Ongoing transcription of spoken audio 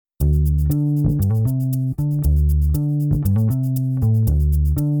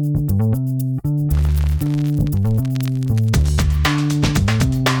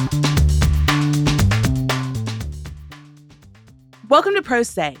to Pro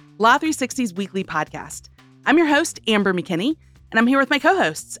Say, Law 360's weekly podcast. I'm your host, Amber McKinney, and I'm here with my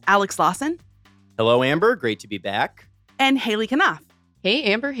co-hosts, Alex Lawson. Hello, Amber. Great to be back. And Haley Knopf. Hey,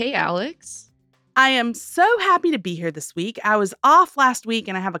 Amber. Hey, Alex. I am so happy to be here this week. I was off last week,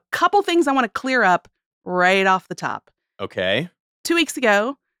 and I have a couple things I want to clear up right off the top. Okay. 2 weeks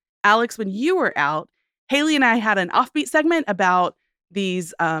ago, Alex, when you were out, Haley and I had an offbeat segment about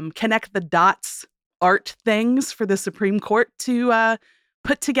these connect the dots art things for the Supreme Court to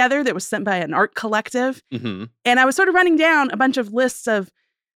put together that was sent by an art collective. Mm-hmm. And I was sort of running down a bunch of lists of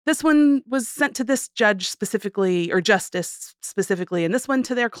this one was sent to this judge specifically or justice specifically, and this one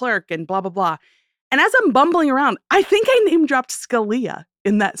to their clerk and blah, blah, blah. And as I'm bumbling around, I think I name dropped Scalia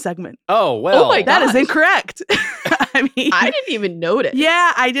in that segment. Oh, well. Oh my That is gosh. incorrect. I mean, I didn't even notice.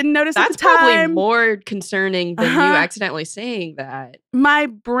 yeah, I didn't notice That's at the time. probably more concerning than you accidentally saying that. My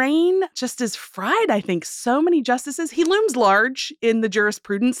brain just is fried, I think. So many justices. He looms large in the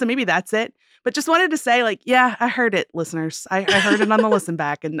jurisprudence, so maybe that's it. But just wanted to say, yeah, I heard it, listeners. I heard it on the listen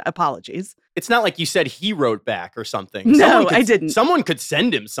back, and apologies. It's not like you said he wrote back or something. No, I didn't. Someone could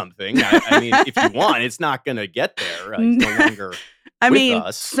send him something. I mean, if you want, it's not going to get there. He's no longer with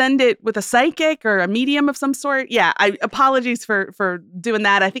us. Send it with a psychic or a medium of some sort. Yeah, apologies for doing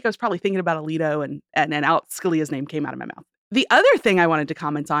that. I think I was probably thinking about Alito, and out Scalia's name came out of my mouth. The other thing I wanted to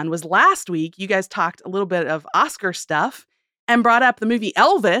comment on was last week, you guys talked a little bit of Oscar stuff and brought up the movie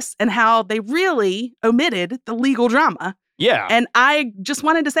Elvis and how they really omitted the legal drama. Yeah. And I just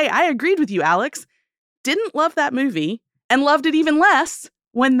wanted to say, I agreed with you, Alex. Didn't love that movie and loved it even less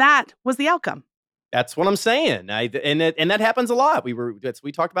when that was the outcome. That's what I'm saying. And that happens a lot.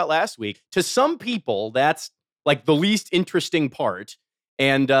 We talked about last week. To some people, that's like the least interesting part.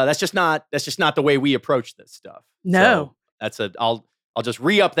 And that's just not the way we approach this stuff. No. So I'll just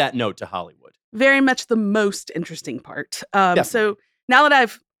re-up that note to Hollywood. Very much the most interesting part. Definitely. So now that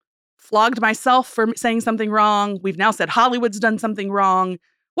I've flogged myself for saying something wrong, we've now said Hollywood's done something wrong.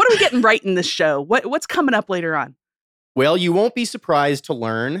 What are we getting right in this show? What's coming up later on? Well, you won't be surprised to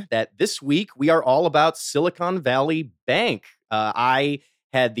learn that this week we are all about Silicon Valley Bank. I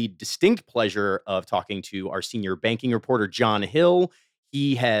had the distinct pleasure of talking to our senior banking reporter, Jon Hill.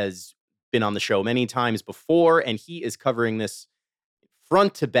 He has been on the show many times before, and he is covering this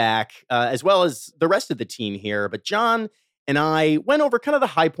front to back, as well as the rest of the team here. But Jon and I went over kind of the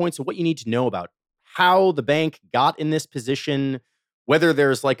high points of what you need to know about how the bank got in this position, whether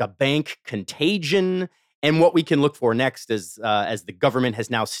there's like a bank contagion, and what we can look for next as the government has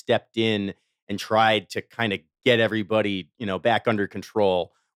now stepped in and tried to kind of get everybody, back under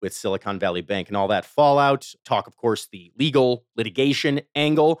control with Silicon Valley Bank and all that fallout. Talk, of course, the legal litigation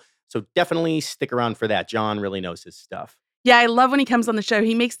angle. So definitely stick around for that. Jon really knows his stuff. Yeah, I love when he comes on the show.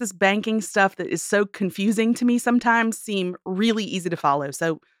 He makes this banking stuff that is so confusing to me sometimes seem really easy to follow.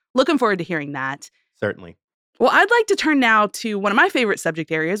 So looking forward to hearing that. Certainly. Well, I'd like to turn now to one of my favorite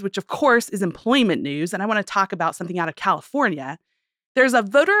subject areas, which of course is employment news. And I want to talk about something out of California. There's a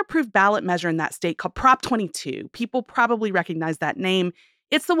voter-approved ballot measure in that state called Prop 22. People probably recognize that name.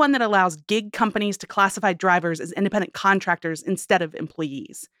 It's the one that allows gig companies to classify drivers as independent contractors instead of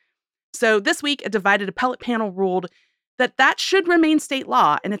employees. So this week, a divided appellate panel ruled that should remain state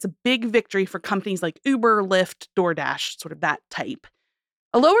law, and it's a big victory for companies like Uber, Lyft, DoorDash, sort of that type.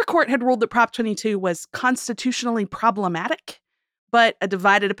 A lower court had ruled that Prop 22 was constitutionally problematic, but a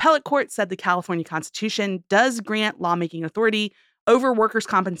divided appellate court said the California Constitution does grant lawmaking authority over workers'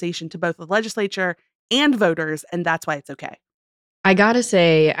 compensation to both the legislature and voters, and that's why it's okay. I gotta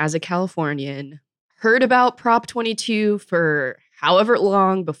say, as a Californian, heard about Prop 22 for however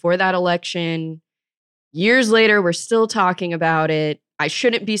long before that election. Years later, we're still talking about it. I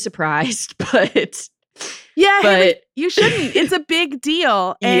shouldn't be surprised, but... Yeah, but you shouldn't. It's a big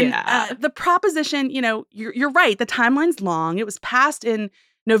deal. And Yeah. The proposition, you're right. The timeline's long. It was passed in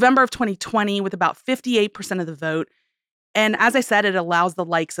November of 2020 with about 58% of the vote. And as I said, it allows the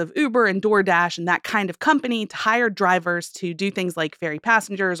likes of Uber and DoorDash and that kind of company to hire drivers to do things like ferry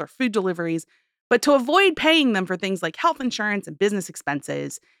passengers or food deliveries, but to avoid paying them for things like health insurance and business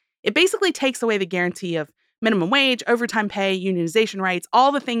expenses. It basically takes away the guarantee of minimum wage, overtime pay, unionization rights,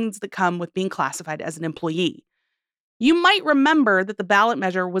 all the things that come with being classified as an employee. You might remember that the ballot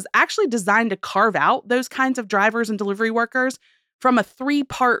measure was actually designed to carve out those kinds of drivers and delivery workers from a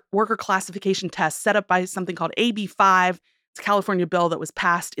 3-part worker classification test set up by something called AB 5. It's a California bill that was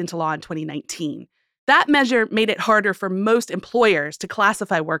passed into law in 2019. That measure made it harder for most employers to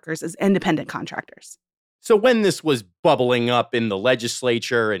classify workers as independent contractors. So when this was bubbling up in the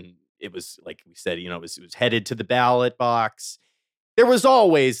legislature and it was, like we said, it was headed to the ballot box, there was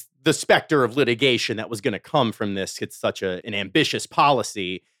always the specter of litigation that was going to come from this. It's such an ambitious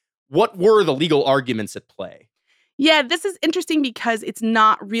policy. What were the legal arguments at play? Yeah, this is interesting because it's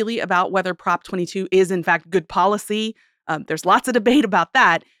not really about whether Prop 22 is, in fact, good policy. There's lots of debate about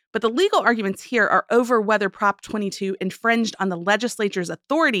that. But the legal arguments here are over whether Prop 22 infringed on the legislature's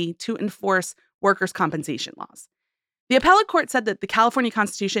authority to enforce workers' compensation laws. The appellate court said that the California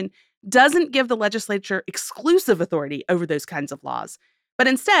Constitution doesn't give the legislature exclusive authority over those kinds of laws, but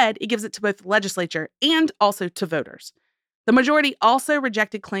instead it gives it to both the legislature and also to voters. The majority also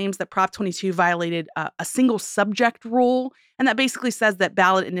rejected claims that Prop 22 violated a single subject rule, and that basically says that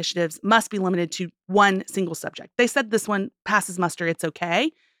ballot initiatives must be limited to one single subject. They said this one passes muster, it's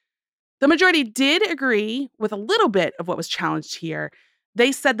okay. The majority did agree with a little bit of what was challenged here.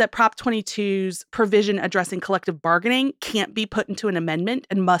 They said that Prop 22's provision addressing collective bargaining can't be put into an amendment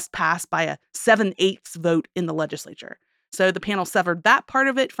and must pass by a 7/8 vote in the legislature. So the panel severed that part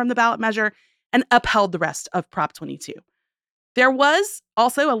of it from the ballot measure and upheld the rest of Prop 22. There was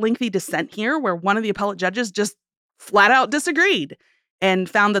also a lengthy dissent here where one of the appellate judges just flat out disagreed and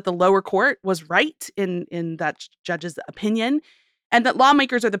found that the lower court was right in that judge's opinion, and that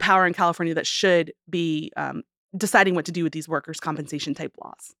lawmakers are the power in California that should be deciding what to do with these workers' compensation type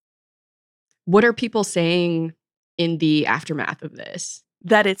laws. What are people saying in the aftermath of this?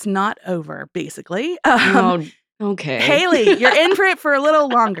 That it's not over, basically. Okay. Haley, you're in for it for a little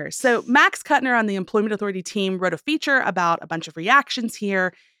longer. So Max Kuttner on the Employment Authority team wrote a feature about a bunch of reactions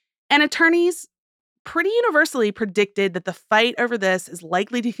here, and attorneys pretty universally predicted that the fight over this is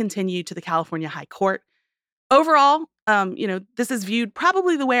likely to continue to the California High Court. Overall, this is viewed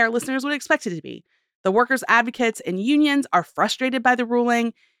probably the way our listeners would expect it to be. The workers' advocates and unions are frustrated by the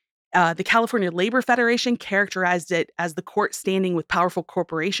ruling. The California Labor Federation characterized it as the court standing with powerful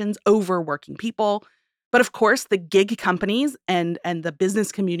corporations over working people. But of course, the gig companies and the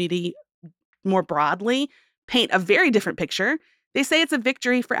business community more broadly paint a very different picture. They say it's a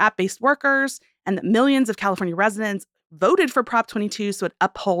victory for app-based workers and that millions of California residents voted for Prop 22, so it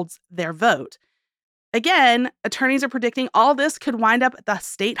upholds their vote. Again, attorneys are predicting all this could wind up at the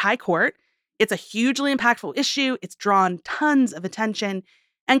state high court. It's a hugely impactful issue. It's drawn tons of attention.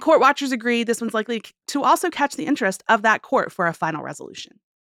 And court watchers agree this one's likely to also catch the interest of that court for a final resolution.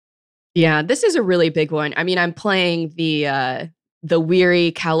 Yeah, this is a really big one. I mean, I'm playing the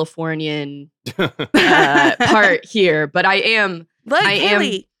weary Californian part here, but I am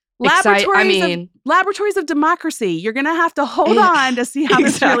Haley, excited. Laboratories of democracy. You're going to have to hold on to see how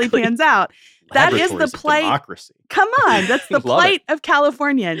this really pans out. That is the plight. Democracy. Come on. That's the plight of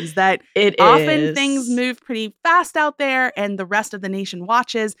Californians, that often things move pretty fast out there and the rest of the nation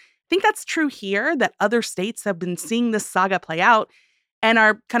watches. I think that's true here, that other states have been seeing this saga play out and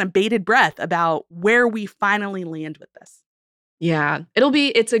are kind of bated breath about where we finally land with this. Yeah,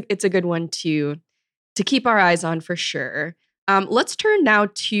 it's a good one to keep our eyes on for sure. Let's turn now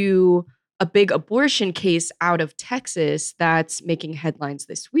to a big abortion case out of Texas that's making headlines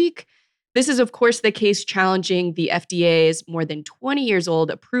this week. This is, of course, the case challenging the FDA's more than 20 years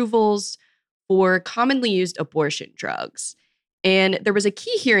old approvals for commonly used abortion drugs. And there was a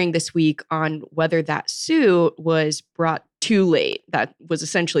key hearing this week on whether that suit was brought too late. That was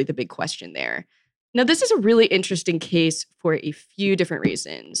essentially the big question there. Now, this is a really interesting case for a few different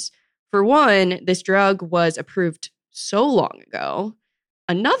reasons. For one, this drug was approved so long ago.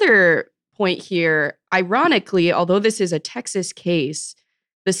 Another point here, ironically, although this is a Texas case,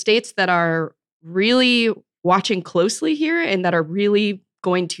 the states that are really watching closely here and that are really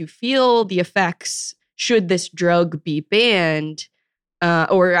going to feel the effects should this drug be banned,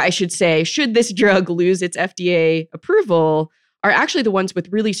 or I should say, should this drug lose its FDA approval, are actually the ones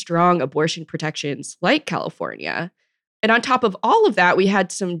with really strong abortion protections like California. And on top of all of that, we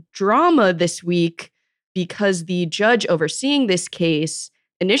had some drama this week because the judge overseeing this case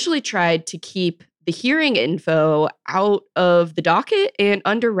initially tried to keep the hearing info out of the docket and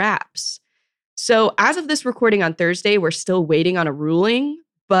under wraps. So as of this recording on Thursday, we're still waiting on a ruling,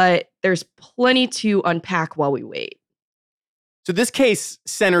 but there's plenty to unpack while we wait. So this case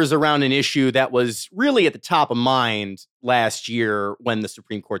centers around an issue that was really at the top of mind last year when the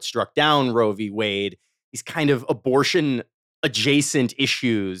Supreme Court struck down Roe v. Wade, these kind of abortion adjacent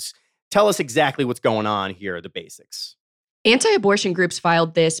issues. Tell us exactly what's going on here, the basics. Anti-abortion groups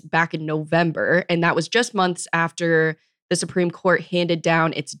filed this back in November, and that was just months after the Supreme Court handed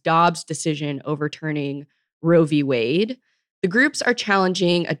down its Dobbs decision overturning Roe v. Wade. The groups are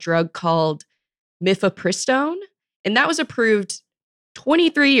challenging a drug called mifepristone, and that was approved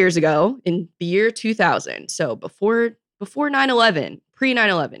 23 years ago in the year 2000. So before 9/11, pre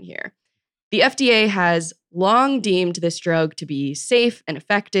 9/11 here. The FDA has long deemed this drug to be safe and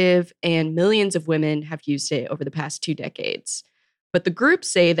effective, and millions of women have used it over the past 2 decades. But the groups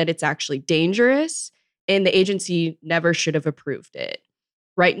say that it's actually dangerous, and the agency never should have approved it.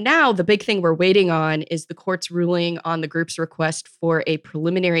 Right now, the big thing we're waiting on is the court's ruling on the group's request for a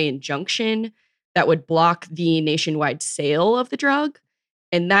preliminary injunction that would block the nationwide sale of the drug.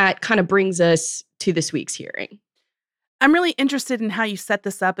 And that kind of brings us to this week's hearing. I'm really interested in how you set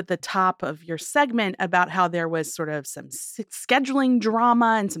this up at the top of your segment about how there was sort of some scheduling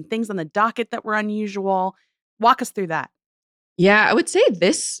drama and some things on the docket that were unusual. Walk us through that. Yeah, I would say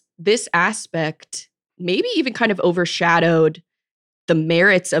this aspect maybe even kind of overshadowed the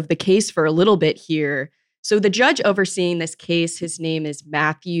merits of the case for a little bit here. So the judge overseeing this case, his name is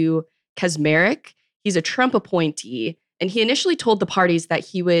Matthew Kaczmarek. He's a Trump appointee, and he initially told the parties that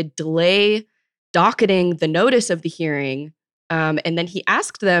he would delay docketing the notice of the hearing, and then he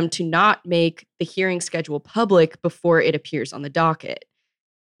asked them to not make the hearing schedule public before it appears on the docket.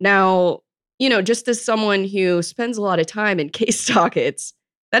 Now, just as someone who spends a lot of time in case dockets,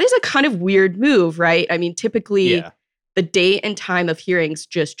 that is a kind of weird move, right? I mean, typically the date and time of hearings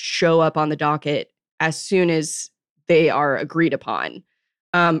just show up on the docket as soon as they are agreed upon.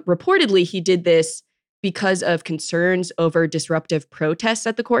 Reportedly, he did this because of concerns over disruptive protests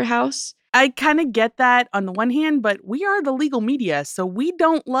at the courthouse. I kind of get that on the one hand, but we are the legal media, so we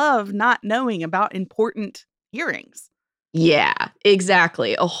don't love not knowing about important hearings. Yeah,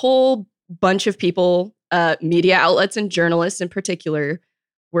 exactly. A whole bunch of people, media outlets and journalists in particular,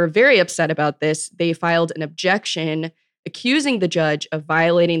 were very upset about this. They filed an objection accusing the judge of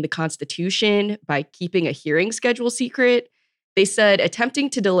violating the Constitution by keeping a hearing schedule secret. They said attempting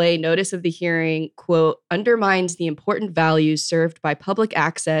to delay notice of the hearing, quote, undermines the important values served by public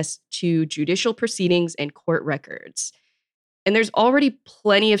access to judicial proceedings and court records. And there's already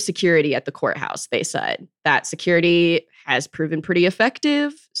plenty of security at the courthouse, they said. That security has proven pretty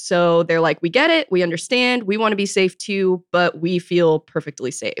effective. So they're like, we get it, we understand, we want to be safe too, but we feel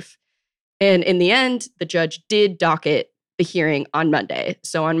perfectly safe. And in the end, the judge did docket the hearing on Monday.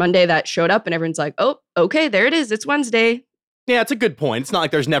 So on Monday, that showed up and everyone's like, oh, okay, there it is. It's Wednesday. Yeah, it's a good point. It's not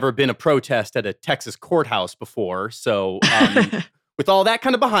like there's never been a protest at a Texas courthouse before. So with all that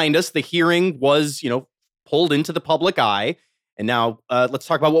kind of behind us, the hearing was, pulled into the public eye. And now let's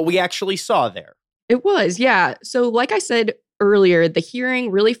talk about what we actually saw there. It was, yeah. So like I said earlier, the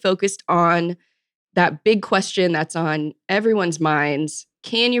hearing really focused on that big question that's on everyone's minds.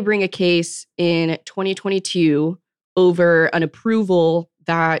 Can you bring a case in 2022 over an approval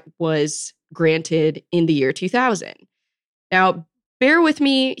that was granted in the year 2000? Now, bear with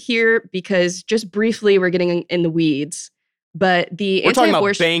me here because just briefly, we're getting in the weeds. But we're talking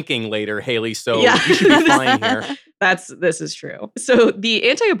about banking later, Haley, so yeah. You should be fine here. This is true. So the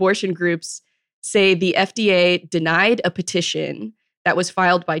anti-abortion groups say the FDA denied a petition that was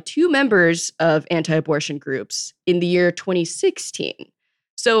filed by 2 members of anti-abortion groups in the year 2016.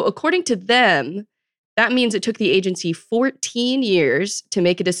 So according to them, that means it took the agency 14 years to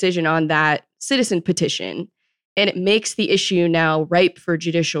make a decision on that citizen petition. And it makes the issue now ripe for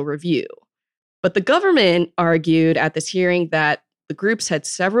judicial review. But the government argued at this hearing that the groups had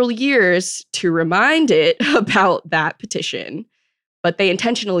several years to remind it about that petition, but they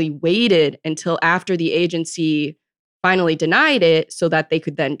intentionally waited until after the agency finally denied it so that they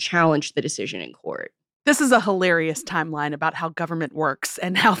could then challenge the decision in court. This is a hilarious timeline about how government works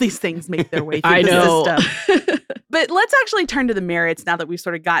and how these things make their way through the system. But let's actually turn to the merits now that we've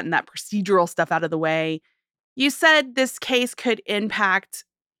sort of gotten that procedural stuff out of the way. You said this case could impact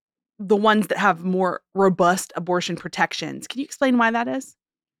the ones that have more robust abortion protections. Can you explain why that is?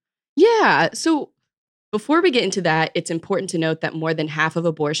 Yeah. So before we get into that, it's important to note that more than half of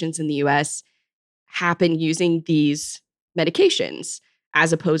abortions in the US happen using these medications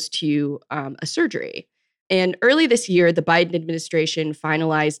as opposed to a surgery. And early this year, the Biden administration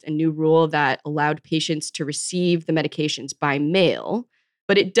finalized a new rule that allowed patients to receive the medications by mail,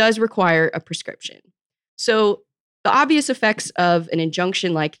 but it does require a prescription. So the obvious effects of an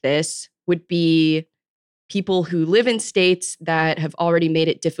injunction like this would be people who live in states that have already made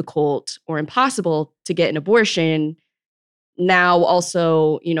it difficult or impossible to get an abortion now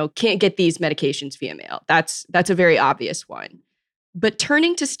also, can't get these medications via mail. That's a very obvious one. But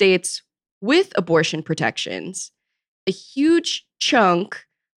turning to states with abortion protections, a huge chunk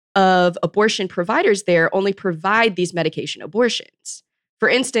of abortion providers there only provide these medication abortions. For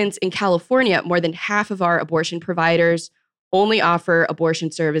instance, in California, more than half of our abortion providers only offer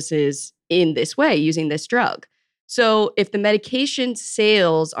abortion services in this way, using this drug. So if the medication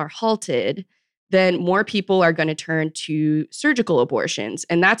sales are halted, then more people are going to turn to surgical abortions.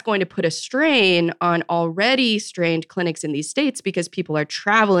 And that's going to put a strain on already strained clinics in these states because people are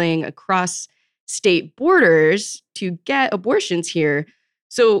traveling across state borders to get abortions here.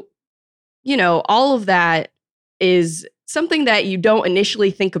 So, all of that is something that you don't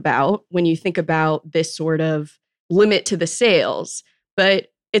initially think about when you think about this sort of limit to the sales. But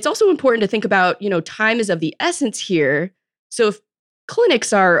it's also important to think about, time is of the essence here. So if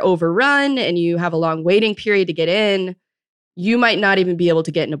clinics are overrun and you have a long waiting period to get in, you might not even be able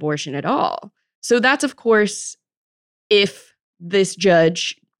to get an abortion at all. So that's, of course, if this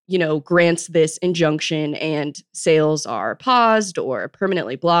judge, grants this injunction and sales are paused or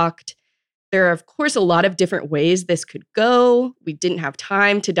permanently blocked. There are, of course, a lot of different ways this could go. We didn't have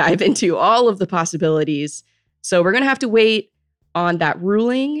time to dive into all of the possibilities. So we're going to have to wait on that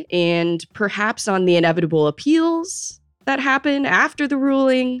ruling and perhaps on the inevitable appeals that happen after the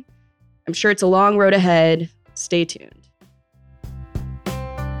ruling. I'm sure it's a long road ahead. Stay tuned.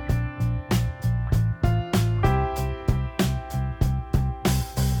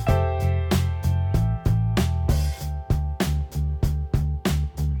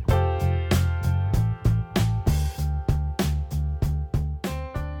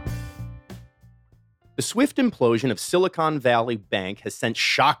 The swift implosion of Silicon Valley Bank has sent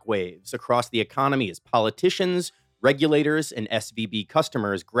shockwaves across the economy as politicians, regulators, and SVB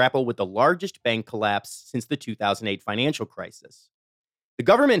customers grapple with the largest bank collapse since the 2008 financial crisis. The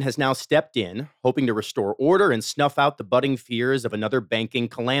government has now stepped in, hoping to restore order and snuff out the budding fears of another banking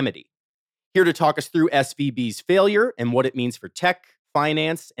calamity. Here to talk us through SVB's failure and what it means for tech,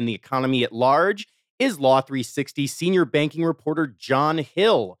 finance, and the economy at large is Law 360 senior banking reporter Jon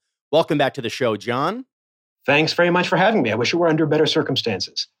Hill. Welcome back to the show, Jon. Thanks very much for having me. I wish it were under better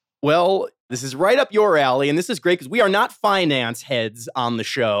circumstances. Well, this is right up your alley, and this is great because we are not finance heads on the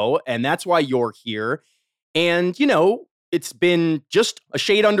show, and that's why you're here. And, it's been just a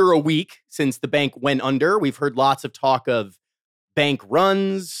shade under a week since the bank went under. We've heard lots of talk of bank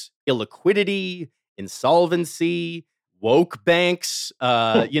runs, illiquidity, insolvency, woke banks,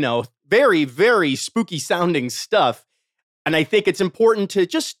 very, very spooky sounding stuff. And I think it's important to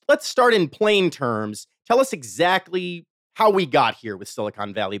let's start in plain terms. Tell us exactly how we got here with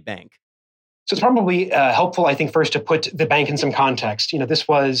Silicon Valley Bank. So it's probably helpful, I think, first to put the bank in some context. This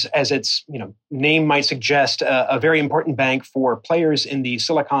was, as its name might suggest, a very important bank for players in the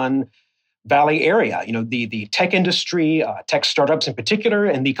Silicon Valley area. The tech industry, tech startups in particular,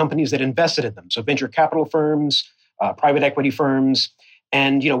 and the companies that invested in them. So venture capital firms, private equity firms.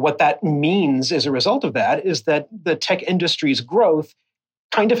 And what that means as a result of that is that the tech industry's growth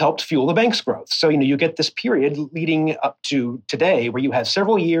kind of helped fuel the bank's growth. So, you get this period leading up to today where you have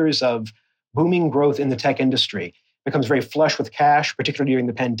several years of booming growth in the tech industry. It becomes very flush with cash, particularly during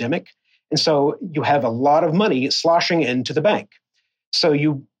the pandemic. And so you have a lot of money sloshing into the bank. So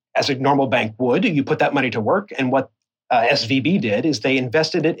you, as a normal bank would, you put that money to work. And what SVB did is they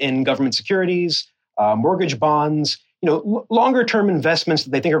invested it in government securities, mortgage bonds, longer term investments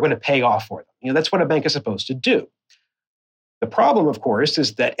that they think are going to pay off for them. That's what a bank is supposed to do. The problem, of course,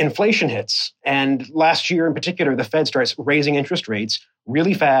 is that inflation hits. And last year in particular, the Fed starts raising interest rates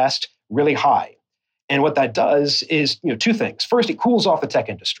really fast, really high. And what that does is, two things. First, it cools off the tech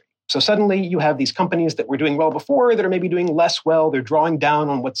industry. So suddenly you have these companies that were doing well before that are maybe doing less well. They're drawing down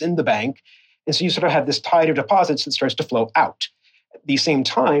on what's in the bank. And so you sort of have this tide of deposits that starts to flow out. At the same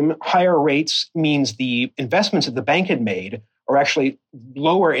time, higher rates means the investments that the bank had made are actually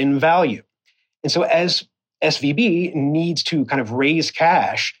lower in value. And so as SVB needs to kind of raise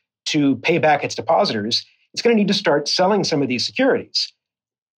cash to pay back its depositors, it's going to need to start selling some of these securities.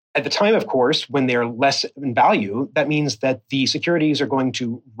 At the time, of course, when they're less in value, that means that the securities are going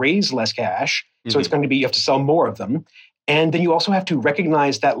to raise less cash. So it's going to be, you have to sell more of them. And then you also have to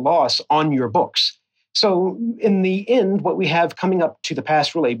recognize that loss on your books. So in the end, what we have coming up to the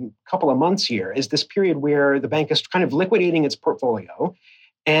past really couple of months here is this period where the bank is kind of liquidating its portfolio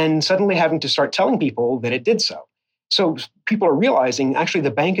and suddenly having to start telling people that it did so. So people are realizing actually the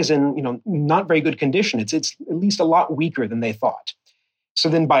bank is in not very good condition. It's at least a lot weaker than they thought. So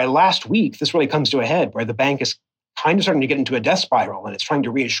then by last week, this really comes to a head where the bank is kind of starting to get into a death spiral, and it's trying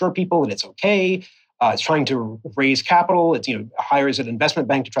to reassure people that it's okay. It's trying to raise capital. It hires an investment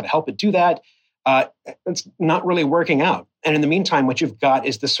bank to try to help it do that. It's not really working out. And in the meantime, what you've got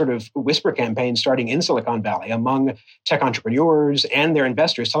is this sort of whisper campaign starting in Silicon Valley among tech entrepreneurs and their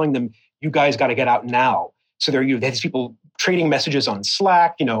investors telling them, you guys got to get out now. So there are these people trading messages on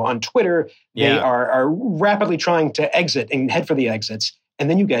Slack, on Twitter. They are rapidly trying to exit and head for the exits. And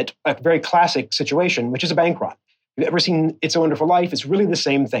then you get a very classic situation, which is a bank run. If you've ever seen It's a Wonderful Life, it's really the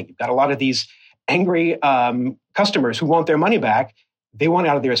same thing. You've got a lot of these angry customers who want their money back. They want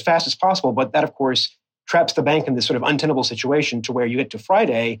out of there as fast as possible. But that, of course, traps the bank in this sort of untenable situation to where you get to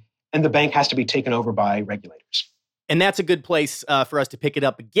Friday and the bank has to be taken over by regulators. And that's a good place for us to pick it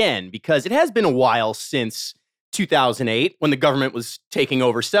up again, because it has been a while since 2008 when the government was taking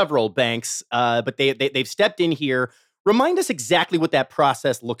over several banks, but they've stepped in here. Remind us exactly what that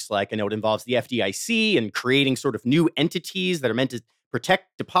process looks like. I know it involves the FDIC and creating sort of new entities that are meant to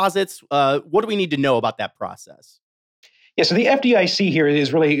protect deposits. What do we need to know about that process? Yeah, so the FDIC here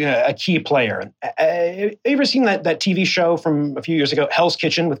is really a key player. Have you ever seen that TV show from a few years ago, Hell's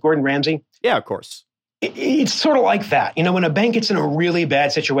Kitchen with Gordon Ramsay? Yeah, of course. It's sort of like that. When a bank gets in a really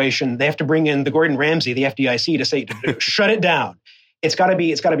bad situation, they have to bring in the Gordon Ramsay, the FDIC, to say, to shut it down. It's got to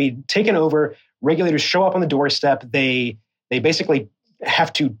be taken over. Regulators show up on the doorstep. They basically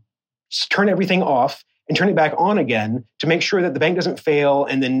have to turn everything off and turn it back on again to make sure that the bank doesn't fail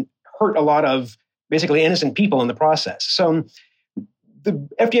and then hurt a lot of basically innocent people in the process. So the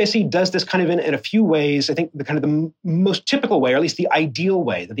FDIC does this kind of in a few ways. I think the most typical way, or at least the ideal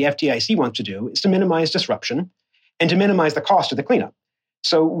way that the FDIC wants to do, is to minimize disruption and to minimize the cost of the cleanup.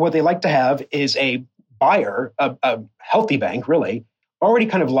 So what they like to have is a buyer, a healthy bank really, already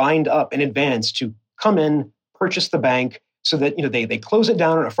kind of lined up in advance to come in, purchase the bank so that they close it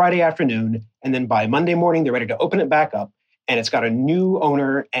down on a Friday afternoon, and then by Monday morning they're ready to open it back up. And it's got a new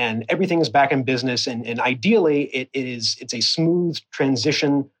owner and everything is back in business. And ideally, it's a smooth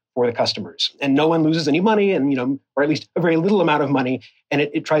transition for the customers. And no one loses any money or at least a very little amount of money. And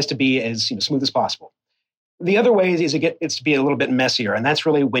it tries to be as smooth as possible. The other way is it's to be a little bit messier. And that's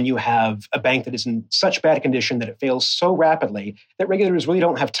really when you have a bank that is in such bad condition that it fails so rapidly that regulators really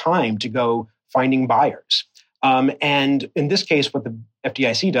don't have time to go finding buyers. And in this case, what the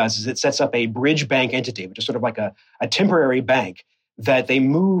FDIC does is it sets up a bridge bank entity, which is sort of like a temporary bank that they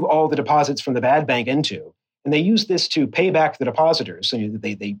move all the deposits from the bad bank into. And they use this to pay back the depositors. So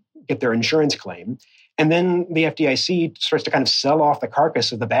they get their insurance claim. And then the FDIC starts to kind of sell off the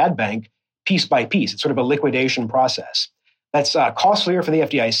carcass of the bad bank piece by piece. It's sort of a liquidation process. That's costlier for the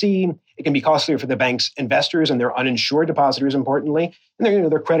FDIC. It can be costlier for the bank's investors and their uninsured depositors, importantly,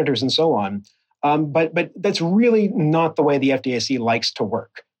 and their creditors and so on. But that's really not the way the FDIC likes to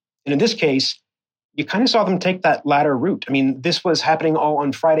work. And in this case, you kind of saw them take that latter route. I mean, this was happening all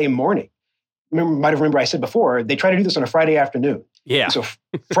on Friday morning. Remember I said before, they try to do this on a Friday afternoon. Yeah. So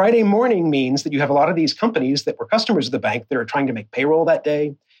Friday morning means that you have a lot of these companies that were customers of the bank that are trying to make payroll that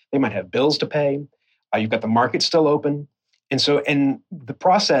day. They might have bills to pay. You've got the market still open. And so in the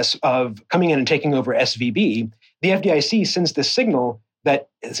process of coming in and taking over SVB, the FDIC sends this signal that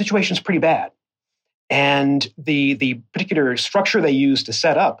the situation's pretty bad. And the particular structure they used to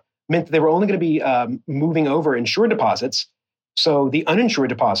set up meant that they were only going to be moving over insured deposits. So the uninsured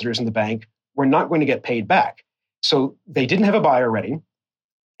depositors in the bank were not going to get paid back. So they didn't have a buyer ready,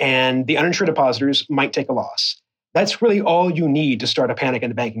 and the uninsured depositors might take a loss. That's really all you need to start a panic in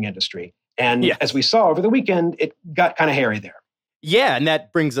the banking industry. And as we saw over the weekend, it got kind of hairy there. Yeah, and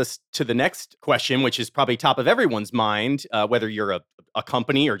that brings us to the next question, which is probably top of everyone's mind, whether you're a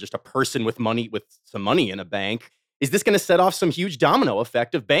company or just a person with some money in a bank. Is this going to set off some huge domino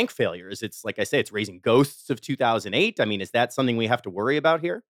effect of bank failures? It's like I say, it's raising ghosts of 2008. I mean, is that something we have to worry about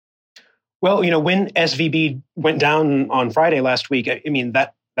here? Well, when SVB went down on Friday last week, I mean,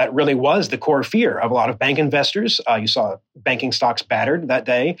 that really was the core fear of a lot of bank investors. You saw banking stocks battered that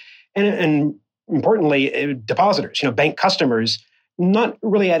day. And importantly, depositors, bank customers, not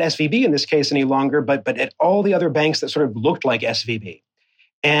really at SVB in this case any longer, but at all the other banks that sort of looked like SVB.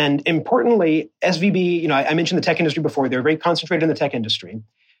 And importantly, SVB, I mentioned the tech industry before, they're very concentrated in the tech industry,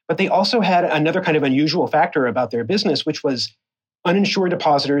 but they also had another kind of unusual factor about their business, which was uninsured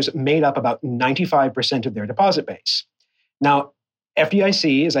depositors made up about 95% of their deposit base. Now,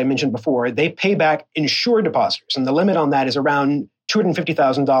 FDIC, as I mentioned before, they pay back insured depositors, and the limit on that is around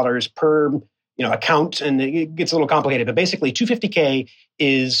 $250,000 per account, and it gets a little complicated, but basically $250K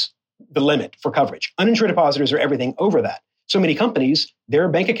is the limit for coverage. Uninsured depositors are everything over that. So many companies, their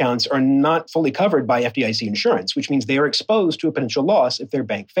bank accounts are not fully covered by FDIC insurance, which means they are exposed to a potential loss if their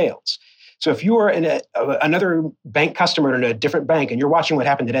bank fails. So if you are another bank customer in a different bank and you're watching what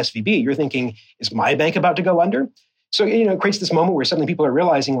happened at SVB, you're thinking, is my bank about to go under? So, it creates this moment where suddenly people are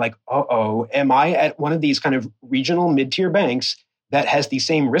realizing like, am I at one of these kind of regional mid-tier banks that has the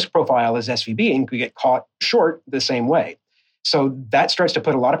same risk profile as SVB and could get caught short the same way? So that starts to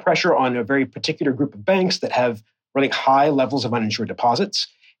put a lot of pressure on a very particular group of banks that have really high levels of uninsured deposits.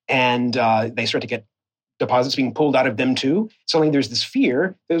 And they start to get deposits being pulled out of them too. Suddenly there's this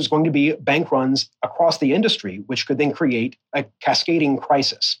fear that there's going to be bank runs across the industry, which could then create a cascading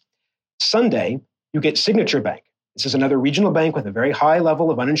crisis. Sunday, you get Signature Bank. This is another regional bank with a very high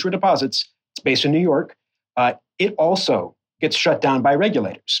level of uninsured deposits. It's based in New York. It also gets shut down by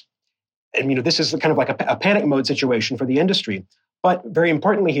regulators. And this is kind of like a panic mode situation for the industry. But very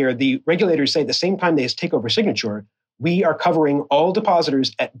importantly here, the regulators say at the same time they take over Signature, we are covering all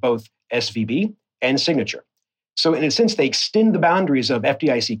depositors at both SVB and Signature. So in a sense, they extend the boundaries of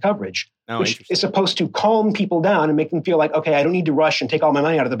FDIC coverage, which is supposed to calm people down and make them feel like, okay, I don't need to rush and take all my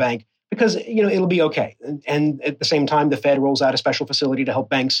money out of the bank because it'll be okay. And at the same time, the Fed rolls out a special facility to help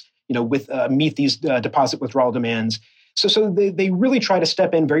banks meet these deposit withdrawal demands. So they really try to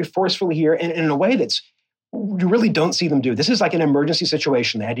step in very forcefully here and in a way that's you really don't see them do. This is like an emergency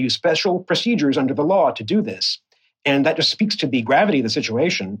situation. They had to use special procedures under the law to do this. And that just speaks to the gravity of the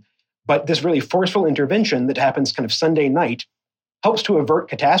situation. But this really forceful intervention that happens kind of Sunday night helps to avert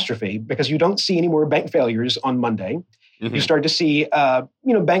catastrophe because you don't see any more bank failures on Monday. Mm-hmm. You start to see,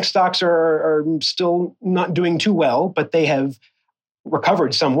 bank stocks are still not doing too well, but they have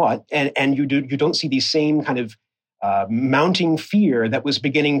recovered somewhat. And you don't see the same kind of mounting fear that was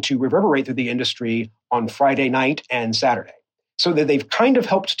beginning to reverberate through the industry on Friday night and Saturday. So that they've kind of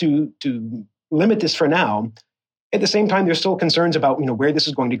helped to limit this for now. At the same time, there's still concerns about where this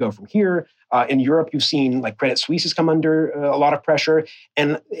is going to go from here. In Europe, you've seen like Credit Suisse has come under a lot of pressure,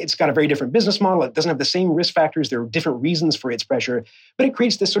 and it's got a very different business model. It doesn't have the same risk factors. There are different reasons for its pressure, but it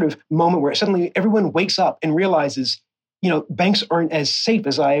creates this sort of moment where suddenly everyone wakes up and realizes, banks aren't as safe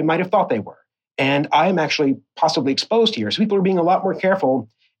as I might have thought they were, and I'm actually possibly exposed here. So people are being a lot more careful,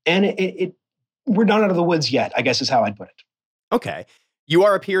 and we're not out of the woods yet, I guess is how I'd put it. Okay. You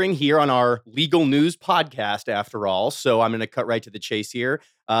are appearing here on our legal news podcast, after all, so I'm going to cut right to the chase here.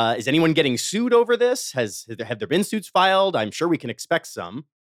 Is anyone getting sued over this? Have there been suits filed? I'm sure we can expect some.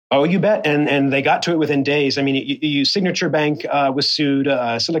 Oh, you bet. And they got to it within days. I mean, Signature Bank was sued.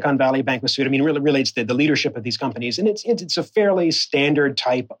 Silicon Valley Bank was sued. I mean, really it's the leadership of these companies. And it's a fairly standard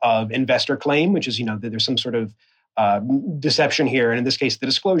type of investor claim, which is, that there's some sort of deception here. And in this case, the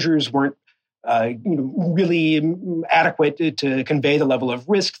disclosures weren't really adequate to convey the level of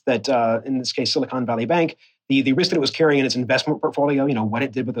risk that, in this case, Silicon Valley Bank, the risk that it was carrying in its investment portfolio, what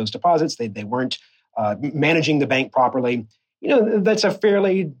it did with those deposits. They weren't managing the bank properly. That's a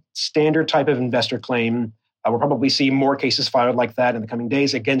fairly standard type of investor claim. We'll probably see more cases filed like that in the coming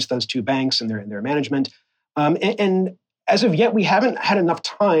days against those two banks and their management. And as of yet, we haven't had enough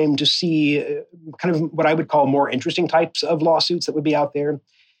time to see kind of what I would call more interesting types of lawsuits that would be out there.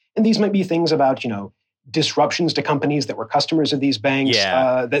 And these might be things about, disruptions to companies that were customers of these banks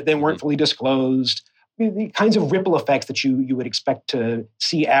that weren't fully disclosed, the kinds of ripple effects that you would expect to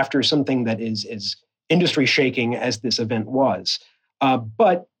see after something that is industry shaking as this event was.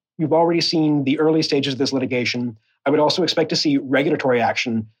 But you've already seen the early stages of this litigation. I would also expect to see regulatory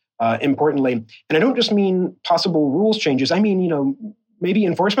action, importantly. And I don't just mean possible rules changes. I mean, maybe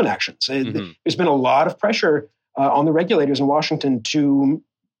enforcement actions. There's been a lot of pressure on the regulators in Washington to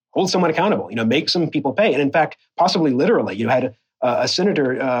hold someone accountable, make some people pay. And in fact, possibly literally, you had a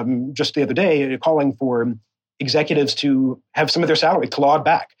senator just the other day calling for executives to have some of their salary clawed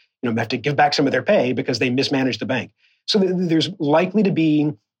back, have to give back some of their pay because they mismanaged the bank. So there's likely to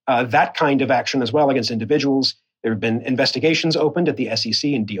be that kind of action as well against individuals. There have been investigations opened at the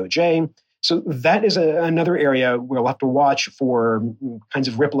SEC and DOJ. So that is another area where we'll have to watch for kinds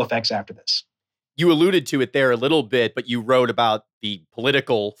of ripple effects after this. You alluded to it there a little bit, but you wrote about the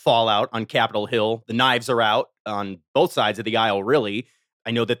political fallout on Capitol Hill. The knives are out on both sides of the aisle, really.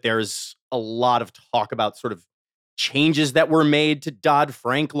 I know that there's a lot of talk about sort of changes that were made to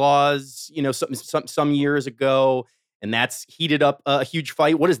Dodd-Frank laws, some years ago, and that's heated up a huge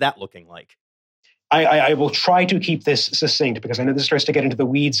fight. What is that looking like? I will try to keep this succinct because I know this starts to get into the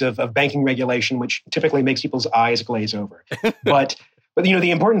weeds of banking regulation, which typically makes people's eyes glaze over. But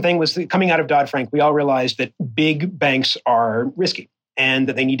the important thing was that coming out of Dodd-Frank, we all realized that big banks are risky and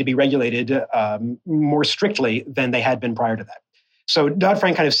that they need to be regulated more strictly than they had been prior to that. So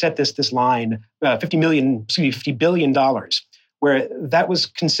Dodd-Frank kind of set this line, $50 billion, where that was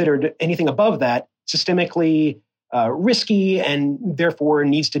considered anything above that systemically risky and therefore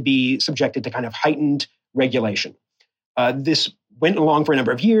needs to be subjected to kind of heightened regulation. This went along for a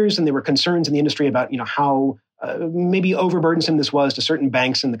number of years, and there were concerns in the industry about how maybe overburdensome this was to certain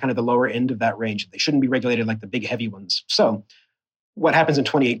banks in the kind of the lower end of that range. They shouldn't be regulated like the big heavy ones. So what happens in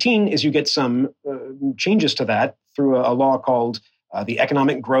 2018 is you get some changes to that through a law called the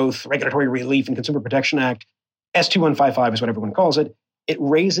Economic Growth, Regulatory Relief, and Consumer Protection Act. S2155 is what everyone calls it. It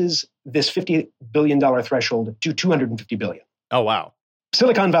raises this $50 billion threshold to $250 billion. Oh, wow.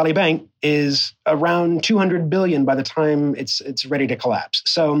 Silicon Valley Bank is around $200 billion by the time it's ready to collapse.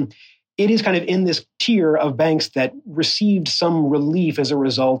 So it is kind of in this tier of banks that received some relief as a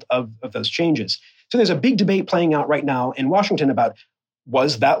result of those changes. So there's a big debate playing out right now in Washington about,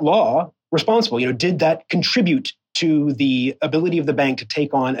 was that law responsible? Did that contribute to the ability of the bank to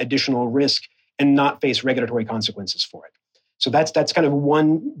take on additional risk and not face regulatory consequences for it? So that's kind of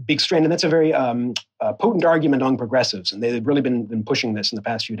one big strand, and that's a very potent argument among progressives, and they've really been pushing this in the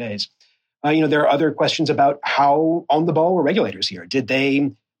past few days. There are other questions about how on the ball were regulators here. Did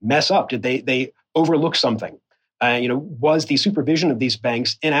they mess up? Did they overlook something? Was the supervision of these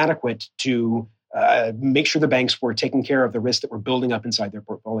banks inadequate to make sure the banks were taking care of the risks that were building up inside their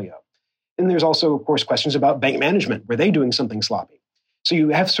portfolio? And there's also, of course, questions about bank management. Were they doing something sloppy? So you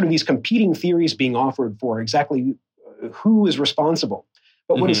have sort of these competing theories being offered for exactly who is responsible.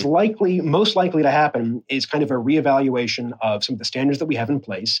 But what is most likely to happen is kind of a reevaluation of some of the standards that we have in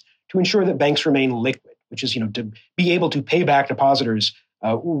place to ensure that banks remain liquid, which is, to be able to pay back depositors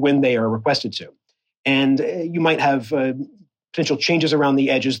when they are requested to. And you might have potential changes around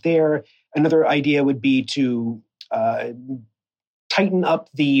the edges there. Another idea would be to tighten up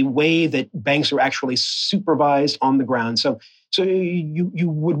the way that banks are actually supervised on the ground. So you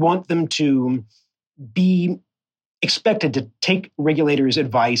would want them to be expected to take regulators'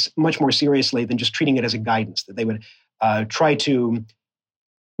 advice much more seriously than just treating it as a guidance, that they would try to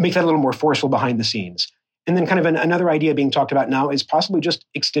make that a little more forceful behind the scenes. And then kind of another idea being talked about now is possibly just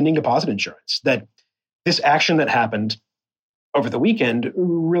extending deposit insurance, that this action that happened over the weekend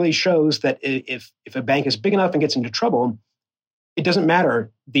really shows that if a bank is big enough and gets into trouble, it doesn't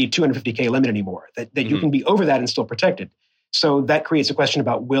matter the $250K limit anymore, that you can be over that and still protected. So that creates a question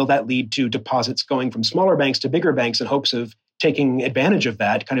about, will that lead to deposits going from smaller banks to bigger banks in hopes of taking advantage of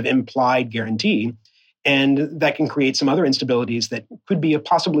that kind of implied guarantee? And that can create some other instabilities that could be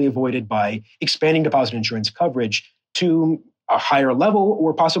possibly avoided by expanding deposit insurance coverage to a higher level,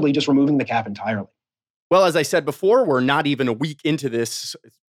 or possibly just removing the cap entirely. Well, as I said before, we're not even a week into this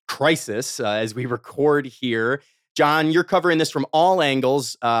crisis as we record here. Jon, you're covering this from all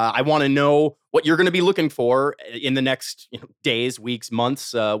angles. I want to know what you're going to be looking for in the next days, weeks,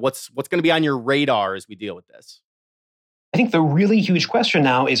 months. What's going to be on your radar as we deal with this? I think the really huge question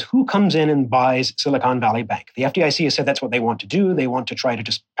now is who comes in and buys Silicon Valley Bank. The FDIC has said that's what they want to do. They want to try to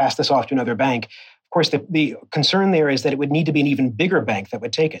just pass this off to another bank. Of course, the concern there is that it would need to be an even bigger bank that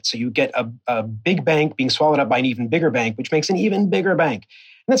would take it. So you get a big bank being swallowed up by an even bigger bank, which makes an even bigger bank.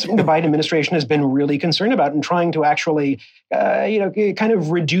 And that's something the Biden administration has been really concerned about and trying to actually, kind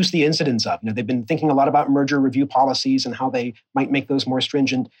of reduce the incidence of. They've been thinking a lot about merger review policies and how they might make those more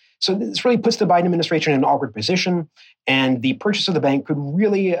stringent. So this really puts the Biden administration in an awkward position. And the purchase of the bank could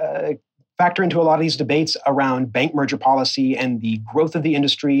really factor into a lot of these debates around bank merger policy and the growth of the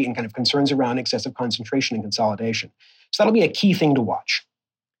industry and kind of concerns around excessive concentration and consolidation. So that'll be a key thing to watch.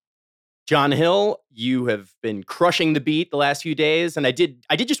 Jon Hill, you have been crushing the beat the last few days, and I did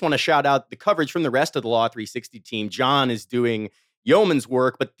just want to shout out the coverage from the rest of the Law 360 team. Jon is doing yeoman's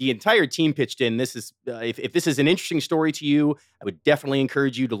work, but the entire team pitched in. This is if this is an interesting story to you, I would definitely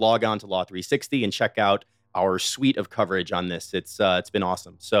encourage you to log on to Law 360 and check out our suite of coverage on this. It's been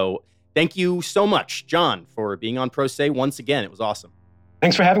awesome. So thank you so much, Jon, for being on Pro Se once again. It was awesome.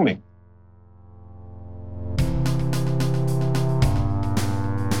 Thanks for having me.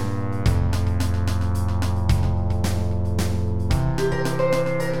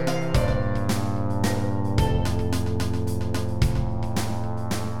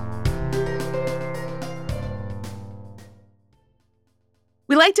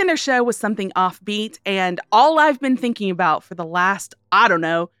 We like to end our show with something offbeat, and all I've been thinking about for the last,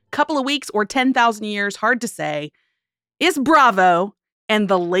 couple of weeks or 10,000 years, hard to say, is Bravo and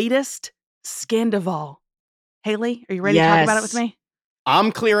the latest Scandival. Haley, are you ready to talk about it with me?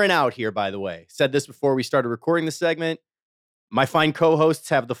 I'm clearing out here, by the way. Said this before we started recording the segment. My fine co-hosts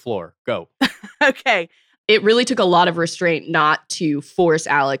have the floor. Go. Okay. It really took a lot of restraint not to force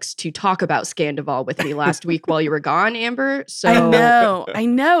Alex to talk about Scandival with me last week while you were gone, Amber. So I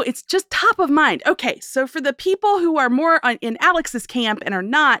know. It's just top of mind. Okay, so for the people who are more in Alex's camp and are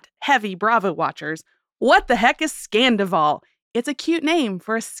not heavy Bravo watchers, what the heck is Scandival? It's a cute name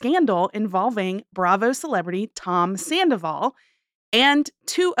for a scandal involving Bravo celebrity Tom Sandoval and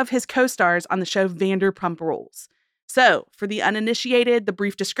two of his co-stars on the show Vanderpump Rules. So, for the uninitiated, the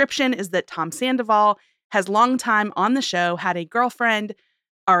brief description is that Tom Sandoval has long time on the show, had a girlfriend,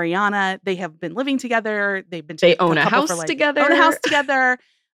 Ariana. They have been living together. They own a house together. Own a house together.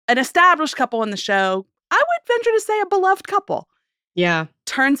 An established couple in the show. I would venture to say a beloved couple. Yeah.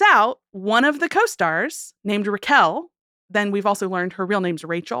 Turns out one of the co-stars, named Raquel, then we've also learned her real name's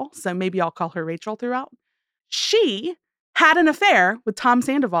Rachel, so maybe I'll call her Rachel throughout. She had an affair with Tom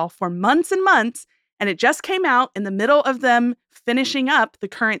Sandoval for months and months, and it just came out in the middle of them finishing up the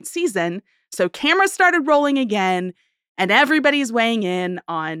current season. So cameras started rolling again, and everybody's weighing in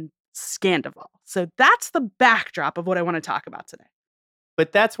on Scandoval. So that's the backdrop of what I want to talk about today.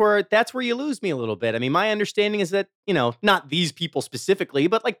 But that's where you lose me a little bit. I mean, my understanding is that, not these people specifically,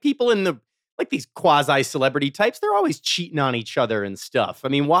 but like people in the, like these quasi-celebrity types, they're always cheating on each other and stuff. I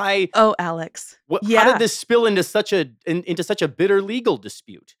mean, why? Oh, Alex. How did this spill into such a bitter legal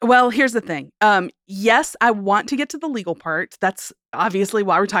dispute? Well, here's the thing. Yes, I want to get to the legal part. That's obviously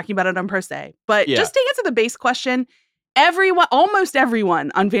why we're talking about it on Pro Se. But just to answer the base question, almost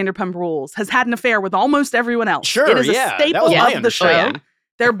everyone on Vanderpump Rules has had an affair with almost everyone else. Sure, it is a staple of the show.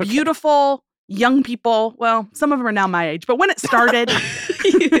 They're beautiful young people. Well, some of them are now my age, but when it started,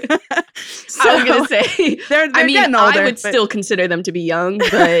 I was going to say, they're getting older. I would still consider them to be young,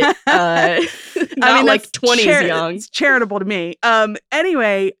 but not like 20s young. It's charitable to me.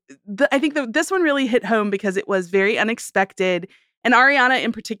 Anyway, I think this one really hit home because it was very unexpected. And Ariana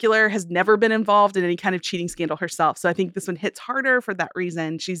in particular has never been involved in any kind of cheating scandal herself. So I think this one hits harder for that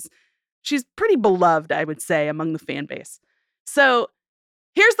reason. She's pretty beloved, I would say, among the fan base. So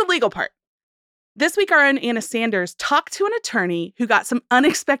here's the legal part. This week, our own Anna Sanders talked to an attorney who got some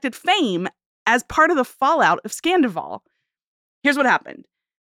unexpected fame as part of the fallout of Scandoval. Here's what happened.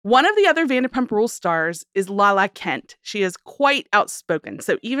 One of the other Vanderpump Rules stars is Lala Kent. She is quite outspoken.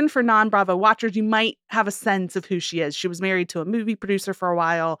 So even for non-Bravo watchers, you might have a sense of who she is. She was married to a movie producer for a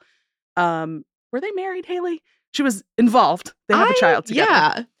while. Were they married, Haley? She was involved. They have a child together.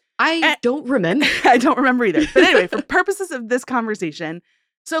 Yeah. I don't remember. I don't remember either. But anyway, for purposes of this conversation,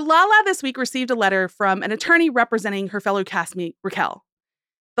 so Lala this week received a letter from an attorney representing her fellow castmate, Raquel.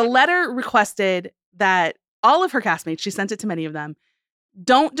 The letter requested that all of her castmates, she sent it to many of them,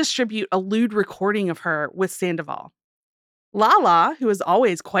 don't distribute a lewd recording of her with Sandoval. Lala, who is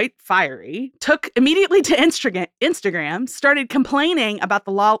always quite fiery, took immediately to Instagram, started complaining about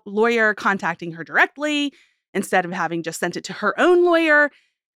the lawyer contacting her directly instead of having just sent it to her own lawyer.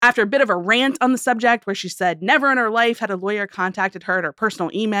 After a bit of a rant on the subject where she said never in her life had a lawyer contacted her at her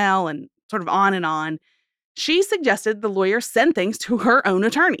personal email and sort of on and on, she suggested the lawyer send things to her own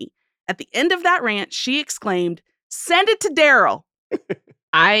attorney. At the end of that rant, she exclaimed, "Send it to Daryl."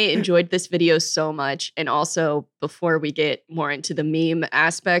 I enjoyed this video so much. And also, before we get more into the meme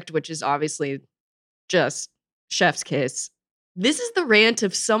aspect, which is obviously just chef's kiss, this is the rant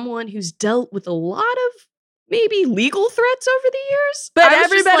of someone who's dealt with a lot of maybe legal threats over the years. But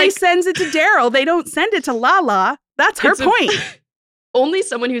everybody sends it to Daryl. They don't send it to Lala. That's her point. Only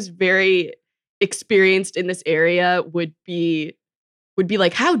someone who's very experienced in this area would be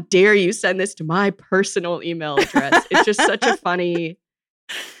like, how dare you send this to my personal email address? It's just such a funny...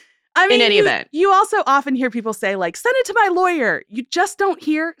 I mean, in any event. You also often hear people say, like, send it to my lawyer. You just don't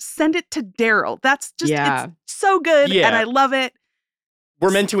hear, send it to Daryl. That's just, it's so good, and I love it.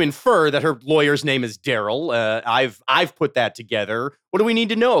 We're meant to infer that her lawyer's name is Daryl. I've put that together. What do we need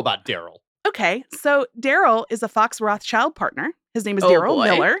to know about Daryl? Okay, so Daryl is a Fox Rothschild partner. His name is Daryl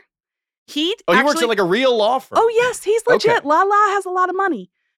Miller. He works at like a real law firm. Oh, yes, he's legit. Okay. Lala has a lot of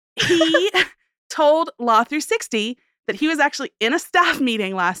money. He told Law 360 that he was actually in a staff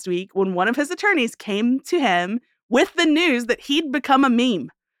meeting last week when one of his attorneys came to him with the news that he'd become a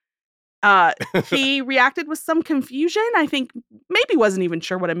meme. He reacted with some confusion. I think maybe wasn't even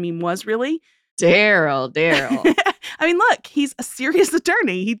sure what a meme was, really. Daryl. I mean, look, he's a serious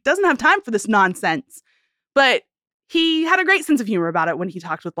attorney. He doesn't have time for this nonsense. But he had a great sense of humor about it when he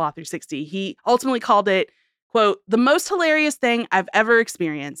talked with Law 360. He ultimately called it, quote, the most hilarious thing I've ever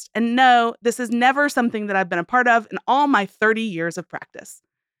experienced. And no, this is never something that I've been a part of in all my 30 years of practice.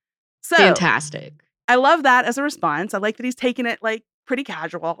 So fantastic. I love that as a response. I like that he's taking it like pretty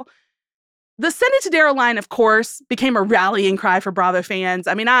casual. The send it to Daryl line, of course, became a rallying cry for Bravo fans.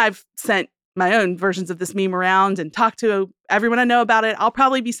 I mean, I've sent my own versions of this meme around and talked to everyone I know about it. I'll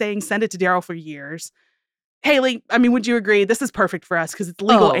probably be saying send it to Daryl for years. Haley, I mean, would you agree? This is perfect for us because it's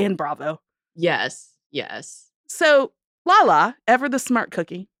legal and Bravo. Yes. So Lala, ever the smart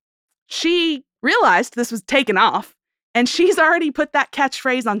cookie, she realized this was taken off, and she's already put that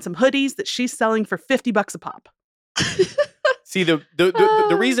catchphrase on some hoodies that she's selling for $50 a pop. See,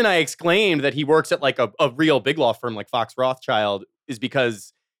 the reason I exclaimed that he works at like a real big law firm like Fox Rothschild is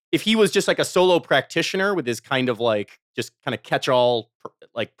because if he was just like a solo practitioner with his kind of like just kind of catch-all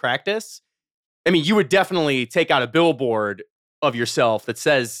like practice, I mean, you would definitely take out a billboard of yourself that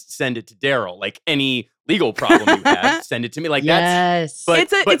says "send it to Daryl." Like any legal problem you have, send it to me. Like yes.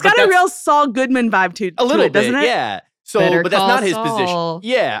 It's got a real Saul Goodman vibe to a little it, doesn't bit, it? Yeah. So, Better but that's not his Saul.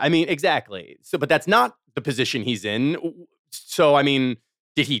 position. Yeah, I mean, exactly. So, but that's not the position he's in. So, I mean,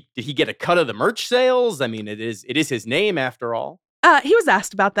 did he get a cut of the merch sales? I mean, it is his name after all. He was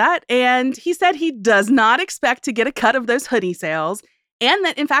asked about that, and he said he does not expect to get a cut of those hoodie sales, and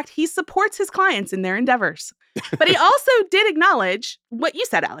that, in fact, he supports his clients in their endeavors. But he also did acknowledge what you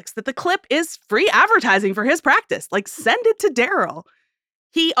said, Alex, that the clip is free advertising for his practice. Like, send it to Daryl.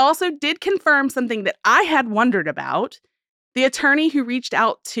 He also did confirm something that I had wondered about. The attorney who reached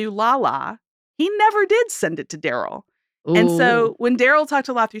out to Lala, he never did send it to Daryl. And so when Daryl talked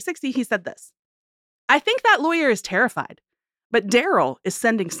to Law 360, he said this: "I think that lawyer is terrified, but Daryl is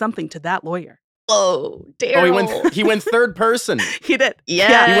sending something to that lawyer." Oh, Daryl. Oh, he went third person. He did.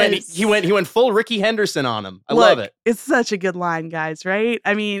 Yes. He went full Ricky Henderson on him. I love it. It's such a good line, guys, right?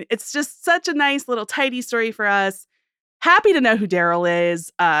 I mean, it's just such a nice little tidy story for us. Happy to know who Daryl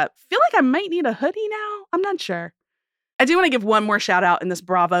is. Feel like I might need a hoodie now. I'm not sure. I do want to give one more shout out in this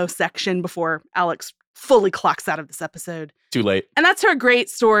Bravo section before Alex fully clocks out of this episode. Too late. And that's her great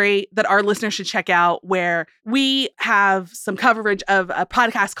story that our listeners should check out, where we have some coverage of a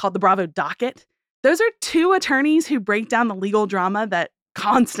podcast called The Bravo Docket. Those are two attorneys who break down the legal drama that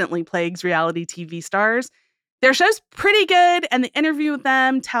constantly plagues reality TV stars. Their show's pretty good, and the interview with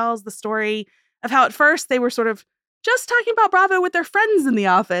them tells the story of how at first they were sort of just talking about Bravo with their friends in the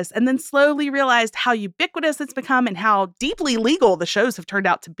office, and then slowly realized how ubiquitous it's become and how deeply legal the shows have turned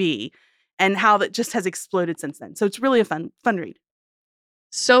out to be, and how that just has exploded since then. So it's really a fun read.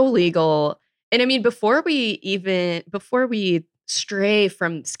 So legal. And I mean, before we stray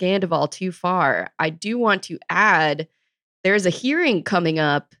from Scandival too far, I do want to add there's a hearing coming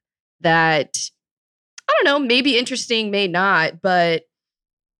up that, I don't know, may be interesting, may not, but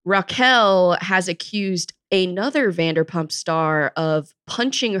Raquel has accused another Vanderpump star of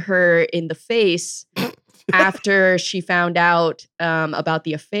punching her in the face after she found out about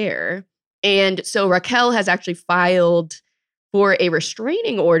the affair. And so Raquel has actually filed for a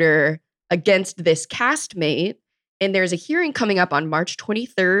restraining order against this castmate. And there's a hearing coming up on March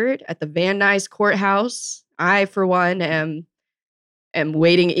 23rd at the Van Nuys Courthouse. I, for one, am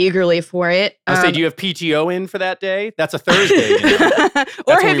waiting eagerly for it. I say, do you have PTO in for that day? That's a Thursday. You know?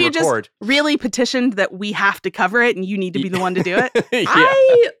 Or have you just really petitioned that we have to cover it and you need to be the one to do it?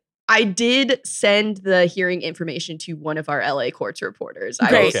 Yeah. I did send the hearing information to one of our LA courts reporters.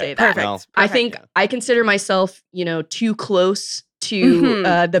 I will say that. Perfect. Well, I think I consider myself, too close to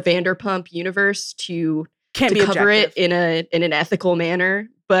the Vanderpump universe to cover it in an ethical manner.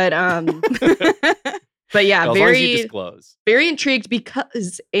 But but yeah, well, as long as you disclose. Very intrigued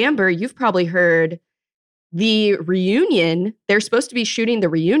because Amber, you've probably heard the reunion. They're supposed to be shooting the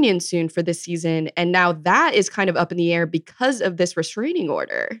reunion soon for this season, and now that is kind of up in the air because of this restraining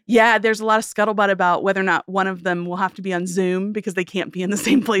order. Yeah, there's a lot of scuttlebutt about whether or not one of them will have to be on Zoom because they can't be in the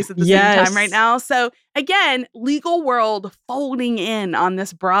same place at the same time right now. So again, legal world folding in on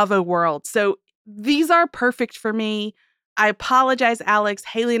this Bravo world. So these are perfect for me. I apologize, Alex.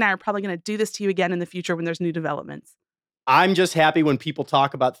 Haley and I are probably going to do this to you again in the future when there's new developments. I'm just happy when people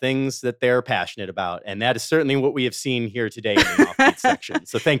talk about things that they're passionate about. And that is certainly what we have seen here today in the off-beat section.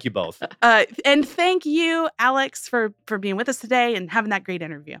 So thank you both. And thank you, Alex, for being with us today and having that great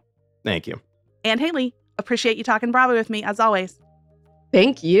interview. Thank you. And Haley, appreciate you talking Bravo with me, as always.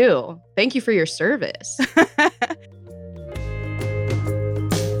 Thank you. Thank you for your service.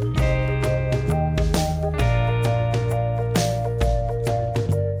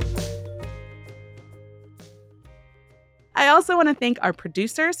 I also want to thank our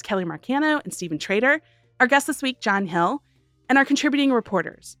producers, Kelly Marcano and Stephen Trader, our guest this week, Jon Hill, and our contributing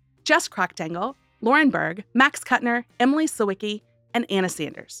reporters, Jess Krochtangle, Lauren Berg, Max Kuttner, Emily Sawicki, and Anna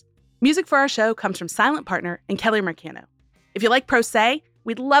Sanders. Music for our show comes from Silent Partner and Kelly Marcano. If you like Pro Se,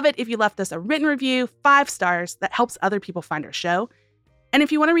 we'd love it if you left us a written review, 5 stars, that helps other people find our show. And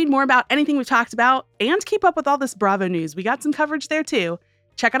if you want to read more about anything we've talked about and keep up with all this Bravo news, we got some coverage there too.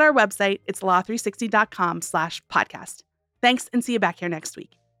 Check out our website. It's law360.com/podcast. Thanks, and see you back here next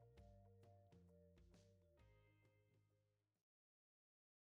week.